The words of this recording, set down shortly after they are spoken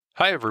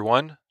Hi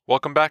everyone,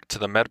 welcome back to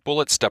the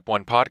MedBullet Step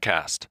 1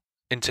 podcast.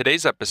 In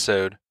today's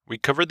episode, we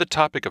covered the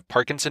topic of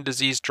Parkinson's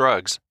disease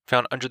drugs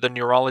found under the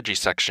Neurology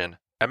section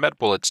at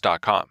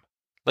medbullets.com.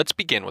 Let's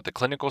begin with a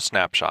clinical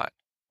snapshot.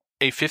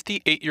 A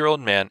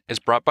 58-year-old man is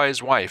brought by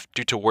his wife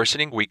due to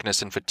worsening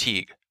weakness and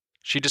fatigue.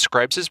 She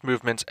describes his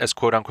movements as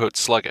quote-unquote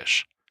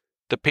sluggish.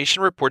 The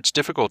patient reports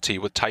difficulty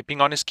with typing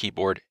on his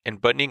keyboard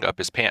and buttoning up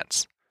his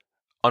pants.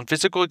 On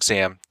physical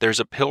exam, there is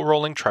a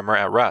pill-rolling tremor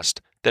at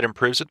rest that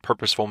improves with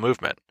purposeful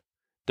movement.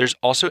 There's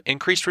also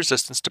increased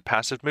resistance to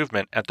passive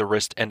movement at the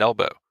wrist and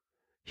elbow.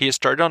 He is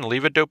started on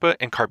levodopa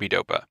and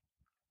carbidopa.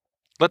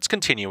 Let's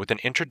continue with an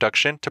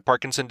introduction to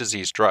Parkinson's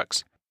disease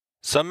drugs.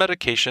 Some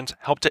medications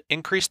help to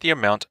increase the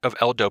amount of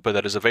L-dopa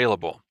that is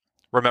available.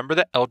 Remember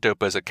that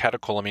L-dopa is a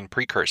catecholamine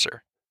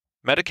precursor.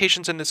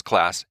 Medications in this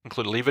class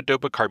include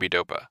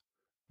levodopa-carbidopa.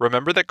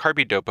 Remember that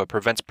carbidopa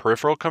prevents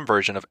peripheral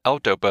conversion of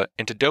L-dopa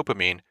into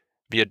dopamine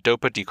via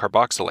dopa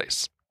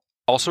decarboxylase.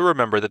 Also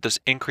remember that this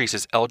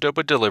increases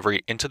L-dopa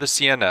delivery into the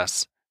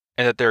CNS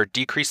and that there are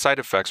decreased side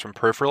effects from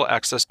peripheral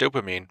access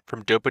dopamine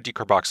from dopa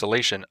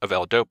decarboxylation of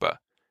L-dopa.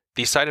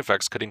 These side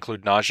effects could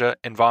include nausea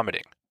and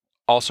vomiting.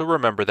 Also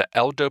remember that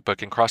L-dopa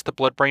can cross the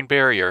blood-brain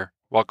barrier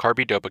while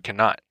carbidopa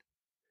cannot.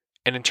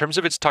 And in terms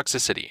of its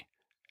toxicity,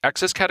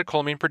 excess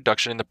catecholamine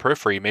production in the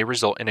periphery may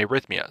result in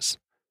arrhythmias.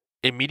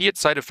 Immediate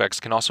side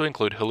effects can also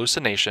include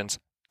hallucinations,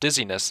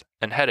 dizziness,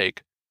 and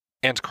headache,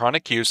 and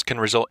chronic use can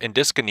result in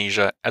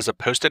dyskinesia as a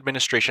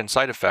post-administration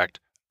side effect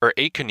or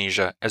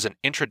akinesia as an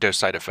intradose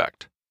side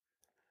effect.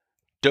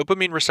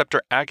 Dopamine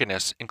receptor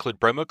agonists include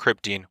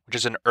bromocriptine, which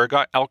is an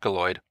ergot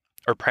alkaloid,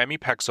 or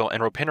pramipexole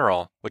and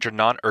ropinirole, which are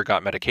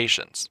non-ergot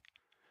medications.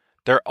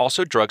 There are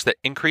also drugs that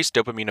increase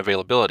dopamine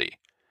availability.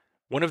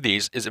 One of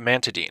these is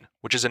amantadine,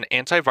 which is an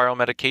antiviral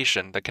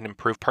medication that can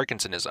improve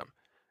Parkinsonism.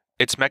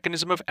 Its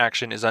mechanism of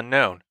action is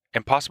unknown,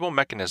 and possible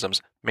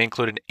mechanisms may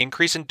include an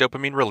increase in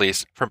dopamine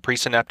release from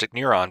presynaptic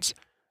neurons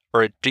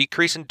or a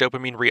decrease in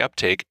dopamine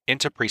reuptake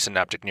into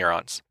presynaptic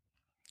neurons.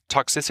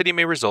 Toxicity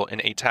may result in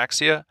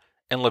ataxia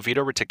and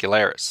livedo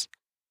reticularis.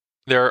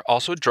 There are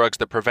also drugs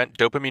that prevent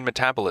dopamine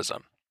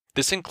metabolism.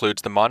 This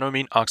includes the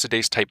monoamine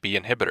oxidase type B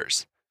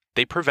inhibitors.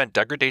 They prevent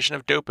degradation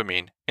of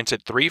dopamine into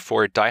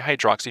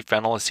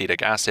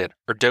 3,4-dihydroxyphenylacetic acid,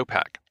 or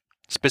DOPAC.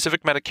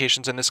 Specific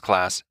medications in this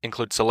class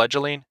include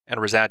selegiline and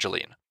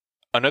razagiline.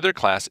 Another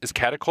class is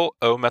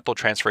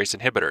catechol-O-methyltransferase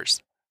inhibitors.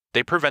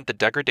 They prevent the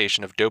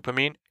degradation of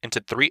dopamine into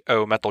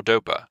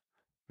 3,O-methyldopa.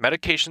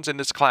 Medications in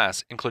this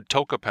class include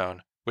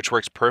tolcapone, which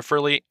works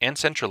peripherally and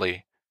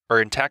centrally,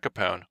 or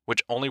entacapone,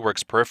 which only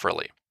works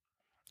peripherally.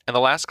 And the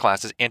last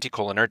class is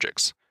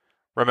anticholinergics.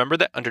 Remember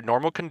that under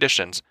normal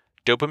conditions,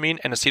 dopamine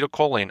and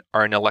acetylcholine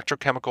are in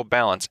electrochemical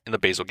balance in the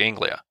basal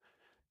ganglia.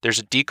 There's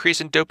a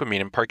decrease in dopamine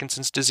in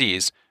Parkinson's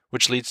disease,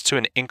 which leads to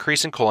an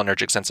increase in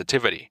cholinergic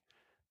sensitivity.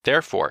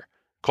 Therefore,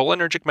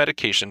 cholinergic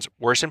medications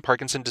worsen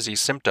Parkinson's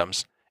disease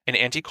symptoms, and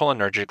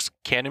anticholinergics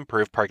can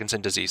improve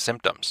Parkinson's disease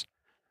symptoms.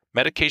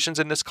 Medications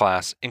in this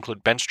class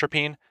include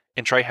benztropine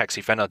and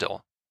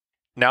trihexyphenidyl.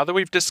 Now that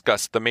we've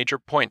discussed the major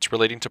points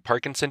relating to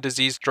Parkinson's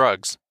disease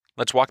drugs,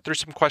 let's walk through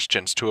some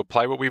questions to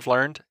apply what we've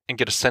learned and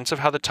get a sense of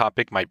how the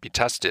topic might be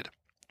tested.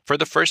 For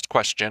the first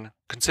question,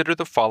 consider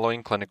the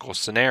following clinical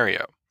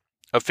scenario.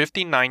 A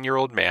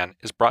 59-year-old man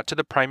is brought to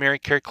the primary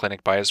care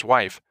clinic by his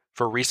wife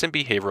for recent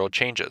behavioral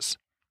changes.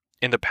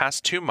 In the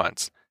past 2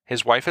 months,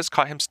 his wife has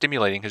caught him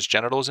stimulating his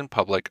genitals in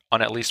public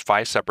on at least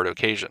 5 separate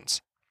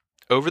occasions.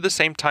 Over the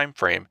same time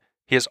frame,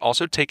 he has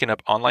also taken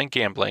up online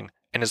gambling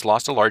and has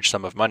lost a large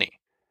sum of money.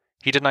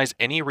 He denies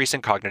any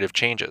recent cognitive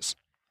changes.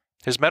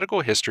 His medical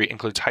history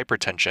includes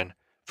hypertension,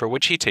 for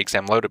which he takes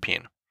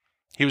amlodipine.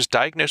 He was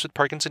diagnosed with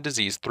Parkinson's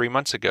disease 3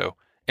 months ago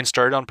and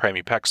started on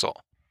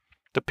pramipexole.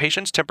 The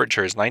patient's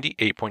temperature is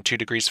 98.2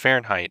 degrees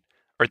Fahrenheit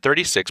or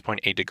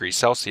 36.8 degrees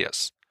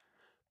Celsius.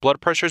 Blood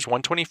pressure is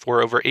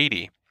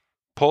 124/80,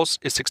 pulse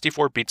is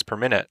 64 beats per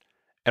minute,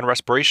 and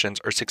respirations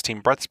are 16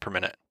 breaths per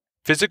minute.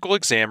 Physical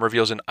exam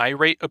reveals an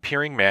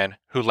irate-appearing man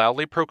who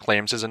loudly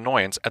proclaims his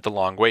annoyance at the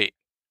long wait.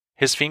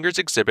 His fingers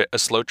exhibit a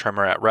slow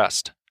tremor at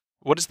rest.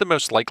 What is the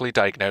most likely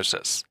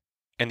diagnosis?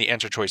 And the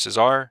answer choices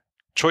are: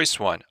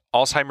 Choice 1,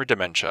 Alzheimer's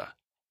dementia.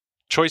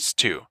 Choice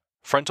 2,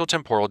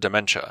 frontotemporal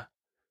dementia.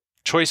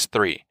 Choice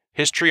 3,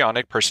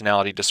 histrionic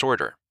personality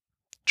disorder.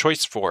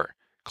 Choice 4,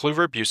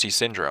 Kluver-Bucy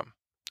syndrome.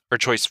 Or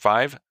choice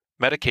 5,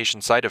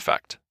 medication side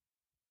effect.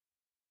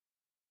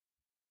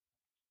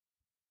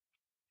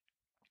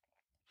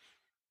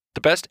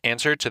 The best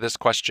answer to this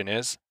question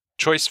is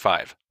choice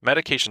 5,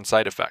 medication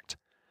side effect.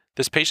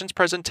 This patient's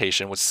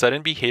presentation with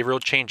sudden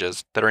behavioral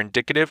changes that are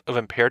indicative of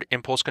impaired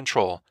impulse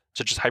control,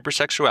 such as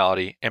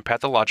hypersexuality and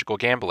pathological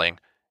gambling,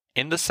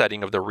 in the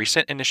setting of the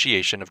recent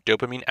initiation of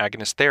dopamine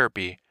agonist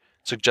therapy,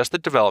 suggest the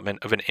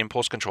development of an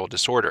impulse control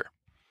disorder.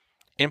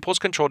 Impulse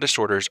control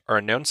disorders are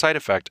a known side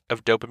effect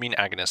of dopamine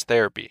agonist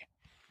therapy.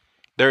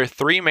 There are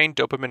 3 main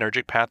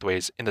dopaminergic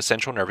pathways in the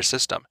central nervous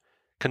system,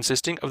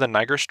 consisting of the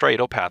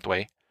nigrostriatal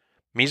pathway,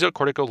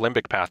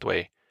 mesocorticolimbic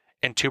pathway,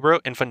 and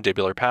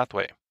tubero-infundibular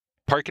pathway.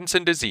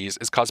 Parkinson's disease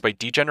is caused by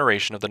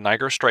degeneration of the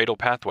nigrostriatal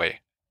pathway.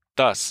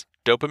 Thus,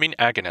 dopamine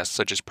agonists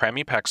such as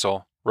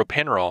pramipexole,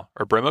 ropinirole,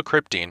 or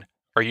bromocriptine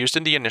are used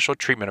in the initial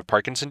treatment of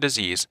Parkinson's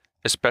disease,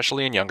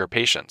 especially in younger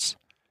patients.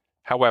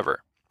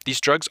 However,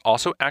 these drugs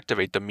also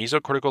activate the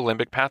mesocortical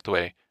limbic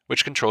pathway,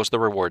 which controls the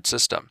reward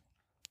system.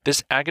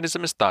 This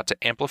agonism is thought to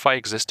amplify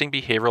existing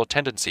behavioral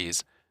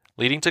tendencies,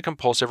 leading to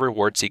compulsive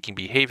reward-seeking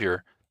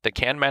behavior that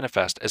can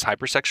manifest as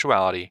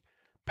hypersexuality,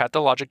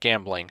 pathologic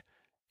gambling,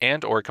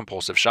 and/or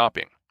compulsive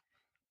shopping.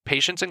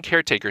 Patients and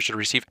caretakers should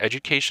receive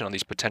education on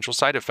these potential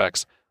side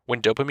effects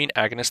when dopamine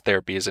agonist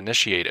therapy is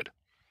initiated.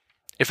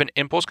 If an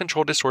impulse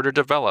control disorder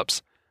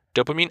develops,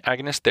 dopamine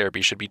agonist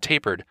therapy should be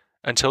tapered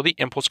until the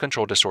impulse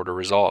control disorder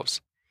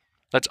resolves.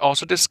 Let's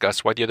also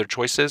discuss why the other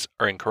choices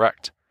are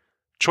incorrect.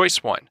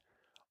 Choice 1.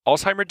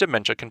 Alzheimer's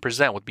dementia can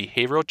present with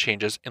behavioral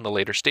changes in the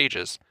later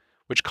stages,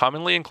 which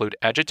commonly include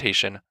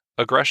agitation,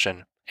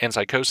 aggression, and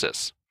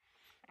psychosis.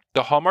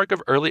 The hallmark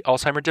of early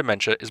Alzheimer's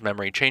dementia is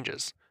memory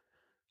changes.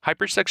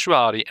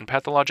 Hypersexuality and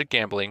pathologic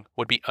gambling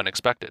would be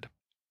unexpected.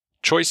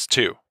 Choice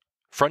 2.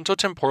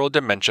 Frontotemporal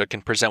dementia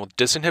can present with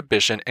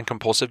disinhibition and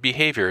compulsive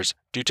behaviors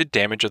due to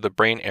damage of the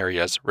brain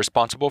areas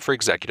responsible for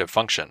executive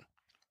function.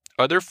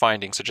 Other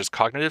findings such as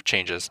cognitive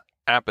changes,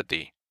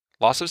 apathy,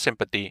 loss of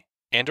sympathy,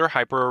 and/or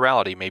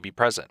hyperorality may be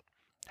present.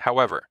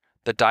 However,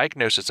 the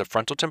diagnosis of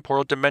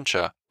frontotemporal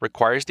dementia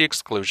requires the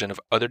exclusion of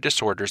other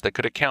disorders that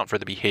could account for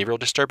the behavioral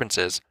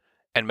disturbances,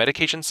 and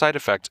medication side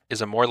effect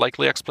is a more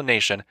likely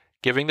explanation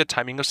given the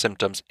timing of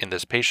symptoms in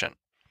this patient.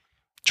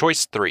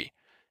 Choice 3.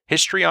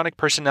 Histrionic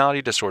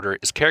personality disorder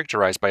is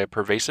characterized by a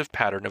pervasive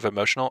pattern of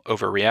emotional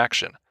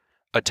overreaction,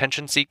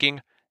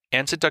 attention-seeking,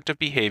 and seductive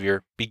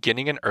behavior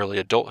beginning in early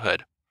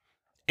adulthood.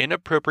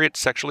 Inappropriate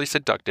sexually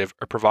seductive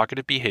or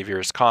provocative behavior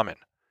is common.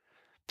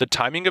 The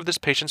timing of this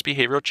patient's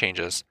behavioral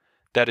changes,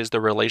 that is, the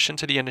relation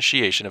to the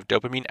initiation of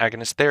dopamine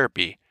agonist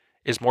therapy,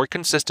 is more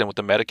consistent with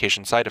the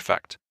medication side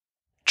effect.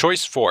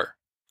 Choice 4.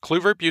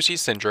 Kluver-Bucy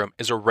syndrome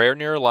is a rare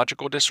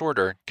neurological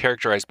disorder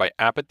characterized by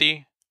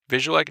apathy,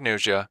 visual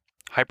agnosia,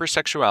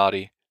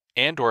 hypersexuality,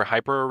 and/or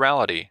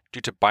hyperorality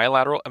due to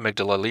bilateral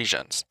amygdala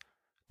lesions.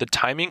 The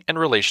timing and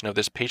relation of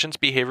this patient's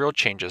behavioral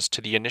changes to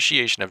the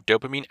initiation of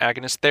dopamine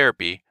agonist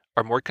therapy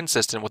are more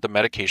consistent with the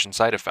medication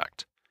side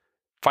effect.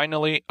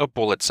 Finally, a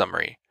bullet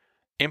summary.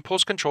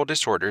 Impulse control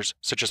disorders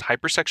such as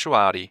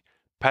hypersexuality,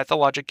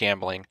 pathologic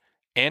gambling,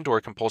 and/or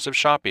compulsive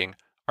shopping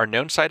are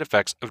known side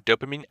effects of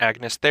dopamine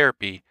agonist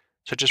therapy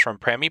such as from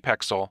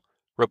pramipexole,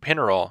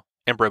 ropinirole,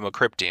 and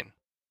bromocriptine.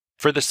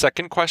 For the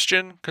second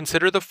question,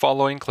 consider the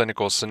following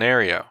clinical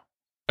scenario.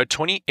 A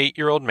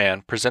 28-year-old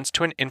man presents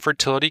to an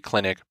infertility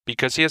clinic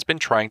because he has been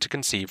trying to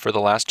conceive for the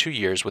last 2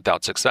 years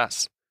without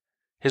success.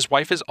 His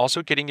wife is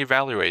also getting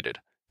evaluated.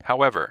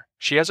 However,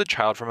 she has a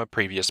child from a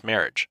previous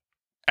marriage.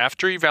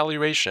 After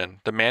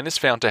evaluation, the man is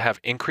found to have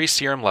increased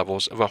serum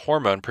levels of a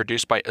hormone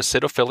produced by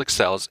acidophilic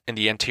cells in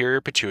the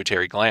anterior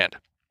pituitary gland.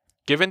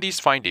 Given these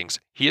findings,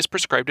 he is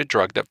prescribed a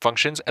drug that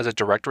functions as a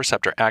direct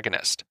receptor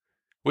agonist.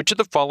 Which of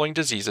the following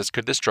diseases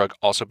could this drug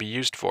also be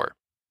used for?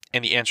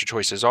 And the answer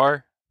choices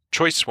are: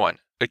 Choice 1,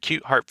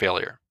 acute heart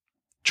failure.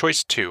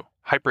 Choice 2,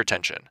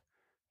 hypertension.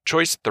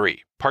 Choice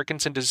 3,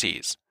 Parkinson's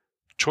disease.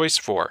 Choice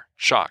 4,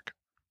 shock.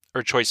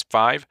 Or choice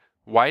 5,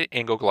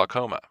 wide-angle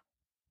glaucoma.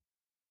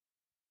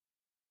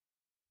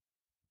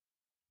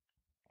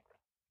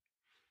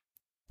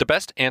 The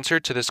best answer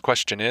to this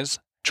question is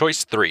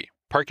choice 3,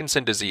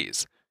 Parkinson's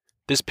disease.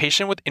 This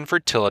patient with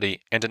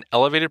infertility and an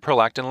elevated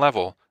prolactin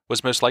level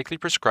was most likely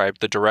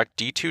prescribed the direct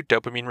D2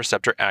 dopamine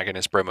receptor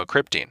agonist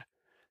bromocriptine.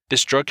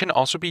 This drug can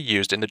also be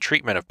used in the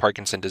treatment of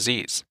Parkinson's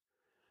disease.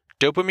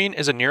 Dopamine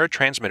is a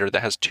neurotransmitter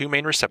that has 2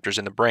 main receptors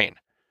in the brain.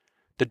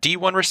 The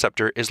D1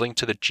 receptor is linked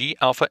to the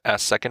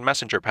G-alpha-S second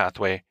messenger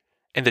pathway,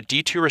 and the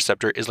D2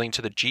 receptor is linked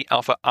to the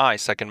G-alpha-I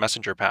second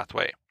messenger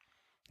pathway.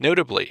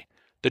 Notably,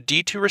 the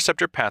D2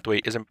 receptor pathway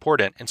is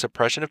important in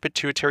suppression of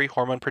pituitary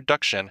hormone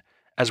production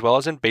as well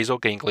as in basal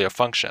ganglia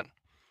function.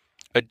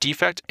 A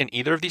defect in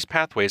either of these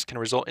pathways can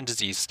result in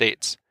disease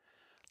states.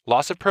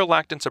 Loss of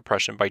prolactin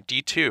suppression by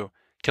D2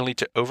 can lead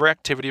to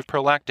overactivity of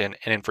prolactin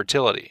and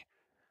infertility.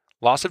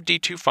 Loss of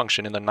D2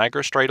 function in the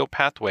nigrostriatal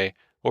pathway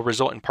will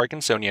result in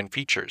Parkinsonian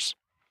features.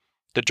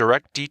 The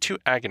direct D2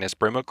 agonist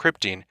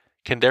bromocriptine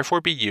can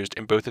therefore be used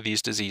in both of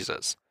these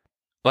diseases.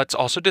 Let's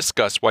also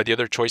discuss why the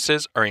other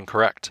choices are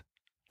incorrect.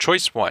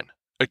 Choice 1.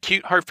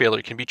 Acute heart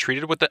failure can be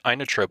treated with the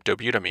inotrope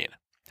dobutamine.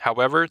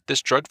 However,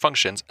 this drug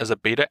functions as a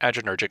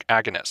beta-adrenergic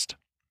agonist.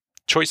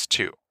 Choice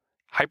 2.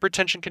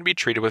 Hypertension can be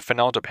treated with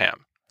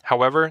pheneldiprate.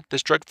 However,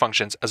 this drug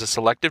functions as a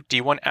selective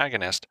D1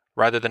 agonist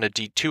rather than a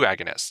D2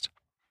 agonist.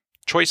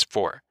 Choice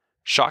 4.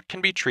 Shock can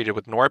be treated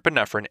with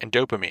norepinephrine and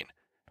dopamine.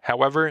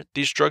 However,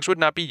 these drugs would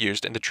not be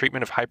used in the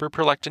treatment of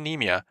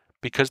hyperprolactinemia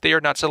because they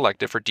are not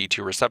selective for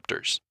D2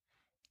 receptors.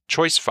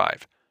 Choice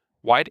 5.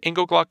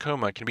 Wide-angle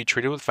glaucoma can be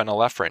treated with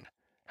phenylephrine.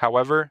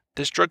 However,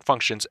 this drug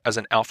functions as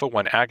an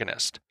alpha-1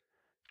 agonist.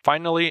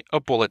 Finally,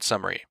 a bullet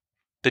summary.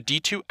 The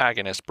D2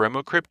 agonist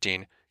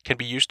bromocriptine can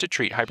be used to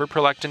treat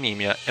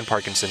hyperprolactinemia and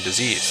Parkinson's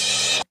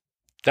disease.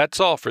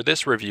 That's all for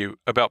this review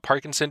about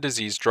Parkinson's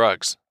disease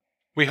drugs.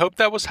 We hope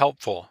that was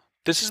helpful.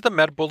 This is the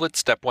MedBullets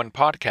Step 1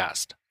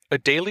 podcast, a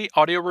daily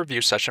audio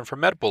review session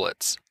from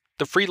MedBullets,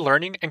 the free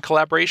learning and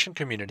collaboration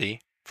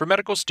community for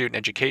medical student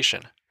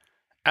education.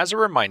 As a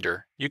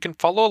reminder, you can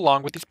follow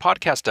along with these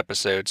podcast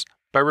episodes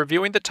by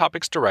reviewing the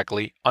topics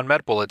directly on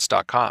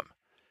medbullets.com.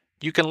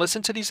 You can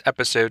listen to these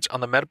episodes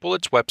on the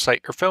MedBullets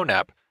website or phone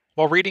app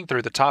while reading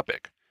through the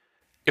topic.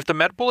 If the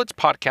MedBullets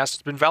podcast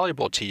has been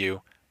valuable to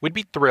you, we'd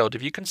be thrilled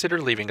if you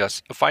consider leaving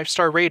us a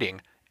 5-star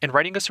rating and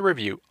writing us a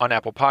review on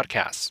Apple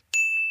Podcasts.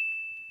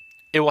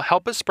 It will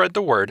help us spread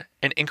the word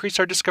and increase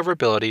our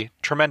discoverability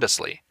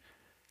tremendously.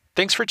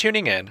 Thanks for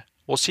tuning in.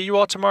 We'll see you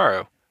all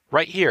tomorrow,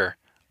 right here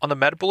on the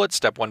MedBullets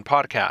Step 1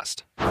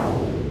 podcast.